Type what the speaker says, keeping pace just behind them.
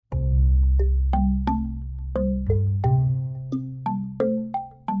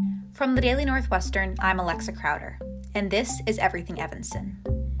From the Daily Northwestern, I'm Alexa Crowder, and this is Everything Evanston.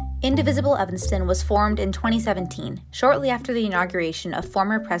 Indivisible Evanston was formed in 2017, shortly after the inauguration of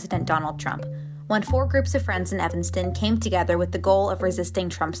former President Donald Trump, when 4 groups of friends in Evanston came together with the goal of resisting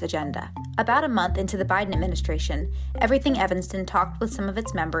Trump's agenda. About a month into the Biden administration, Everything Evanston talked with some of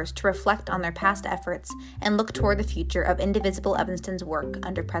its members to reflect on their past efforts and look toward the future of Indivisible Evanston's work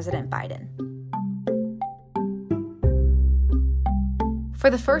under President Biden. For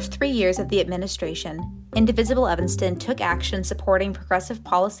the first 3 years of the administration, Indivisible Evanston took action supporting progressive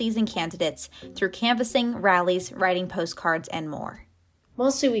policies and candidates through canvassing, rallies, writing postcards, and more.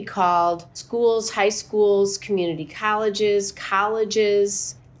 Mostly we called schools, high schools, community colleges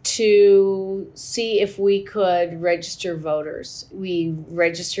to see if we could register voters. We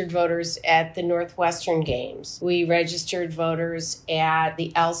registered voters at the Northwestern games. We registered voters at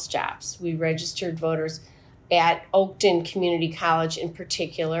the L-stops. We registered voters at Oakton Community College in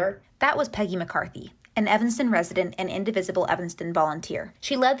particular. That was Peggy McCarthy, an Evanston resident and Indivisible Evanston volunteer.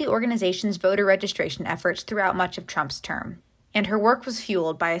 She led the organization's voter registration efforts throughout much of Trump's term, and her work was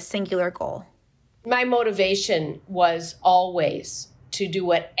fueled by a singular goal. My motivation was always to do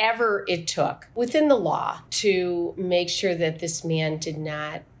whatever it took within the law to make sure that this man did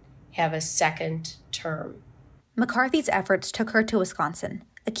not have a second term. McCarthy's efforts took her to Wisconsin,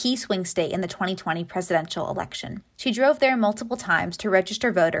 a key swing state in the 2020 presidential election. She drove there multiple times to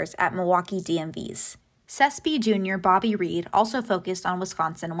register voters at Milwaukee DMVs. SESP Jr. Bobby Reed also focused on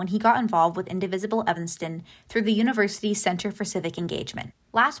Wisconsin when he got involved with Indivisible Evanston through the university's Center for Civic Engagement.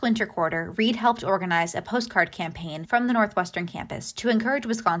 Last winter quarter, Reed helped organize a postcard campaign from the Northwestern campus to encourage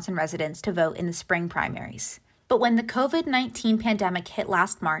Wisconsin residents to vote in the spring primaries. But when the COVID-19 pandemic hit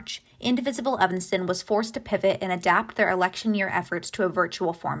last March, Indivisible Evanston was forced to pivot and adapt their election year efforts to a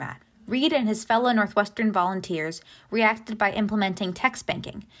virtual format. Reed and his fellow Northwestern volunteers reacted by implementing text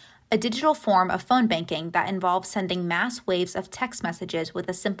banking, a digital form of phone banking that involves sending mass waves of text messages with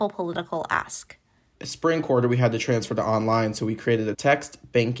a simple political ask. Spring quarter, we had to transfer to online, so we created a text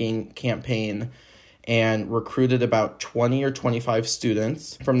banking campaign and recruited about 20 or 25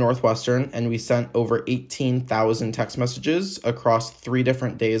 students from Northwestern, and we sent over 18,000 text messages across 3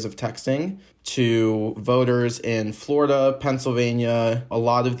 different days of texting to voters in Florida, Pennsylvania, a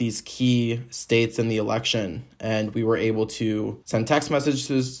lot of these key states in the election. And we were able to send text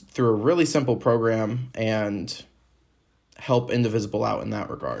messages through a really simple program and help Indivisible out in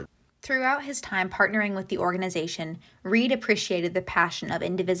that regard. Throughout his time partnering with the organization, Reed appreciated the passion of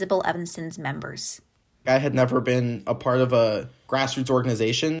Indivisible Evanston's members. I had never been a part of a grassroots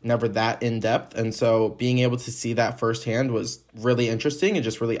organization, never that in-depth, and so being able to see that firsthand was really interesting and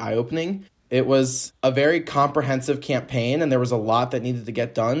just really eye-opening. It was a very comprehensive campaign, and there was a lot that needed to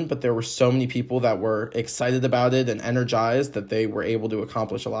get done, but there were so many people that were excited about it and energized that they were able to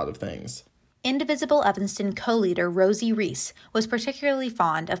accomplish a lot of things. Indivisible Evanston co-leader Rosie Reese was particularly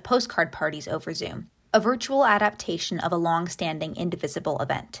fond of postcard parties over Zoom, a virtual adaptation of a long-standing Indivisible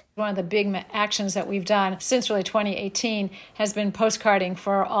event. One of the big actions that we've done since really 2018 has been postcarding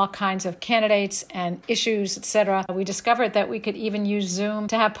for all kinds of candidates and issues, etc. We discovered that we could even use Zoom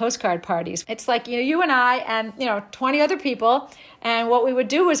to have postcard parties. It's like, you and I and, 20 other people. And what we would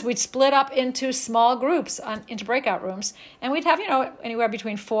do is we'd split up into small groups, into breakout rooms. And we'd have, anywhere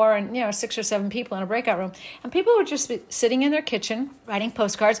between 4 and, 6 or 7 people in a breakout room. And people would just be sitting in their kitchen, writing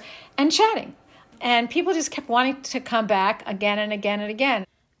postcards and chatting. And people just kept wanting to come back again and again and again.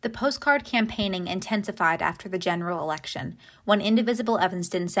 The postcard campaigning intensified after the general election, when Indivisible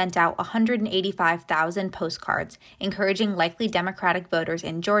Evanston sent out 185,000 postcards encouraging likely Democratic voters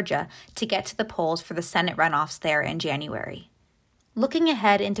in Georgia to get to the polls for the Senate runoffs there in January. Looking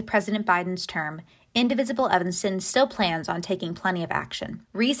ahead into President Biden's term, Indivisible Evanston still plans on taking plenty of action.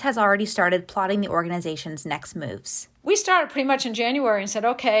 Reese has already started plotting the organization's next moves. We started pretty much in January and said,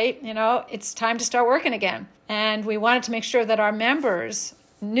 okay, it's time to start working again. And we wanted to make sure that our members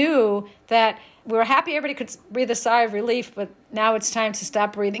knew that we were happy everybody could breathe a sigh of relief, but now it's time to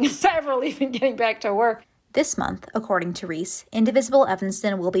stop breathing a sigh of relief and getting back to work. This month, according to Reese, Indivisible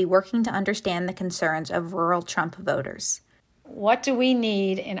Evanston will be working to understand the concerns of rural Trump voters. What do we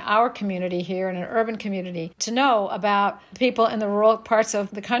need in our community here, in an urban community, to know about people in the rural parts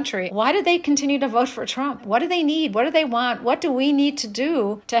of the country? Why do they continue to vote for Trump? What do they need? What do they want? What do we need to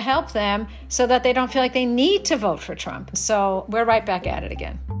do to help them so that they don't feel like they need to vote for Trump? So we're right back at it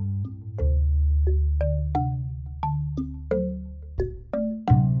again.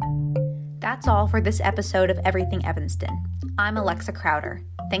 That's all for this episode of Everything Evanston. I'm Alexa Crowder.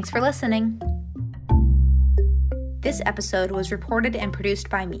 Thanks for listening. This episode was reported and produced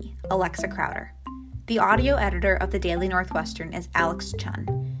by me, Alexa Crowder. The audio editor of the Daily Northwestern is Alex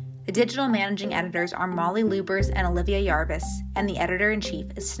Chun. The digital managing editors are Molly Lubers and Olivia Yarvis, and the editor-in-chief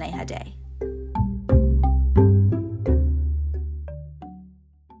is Sneha Day.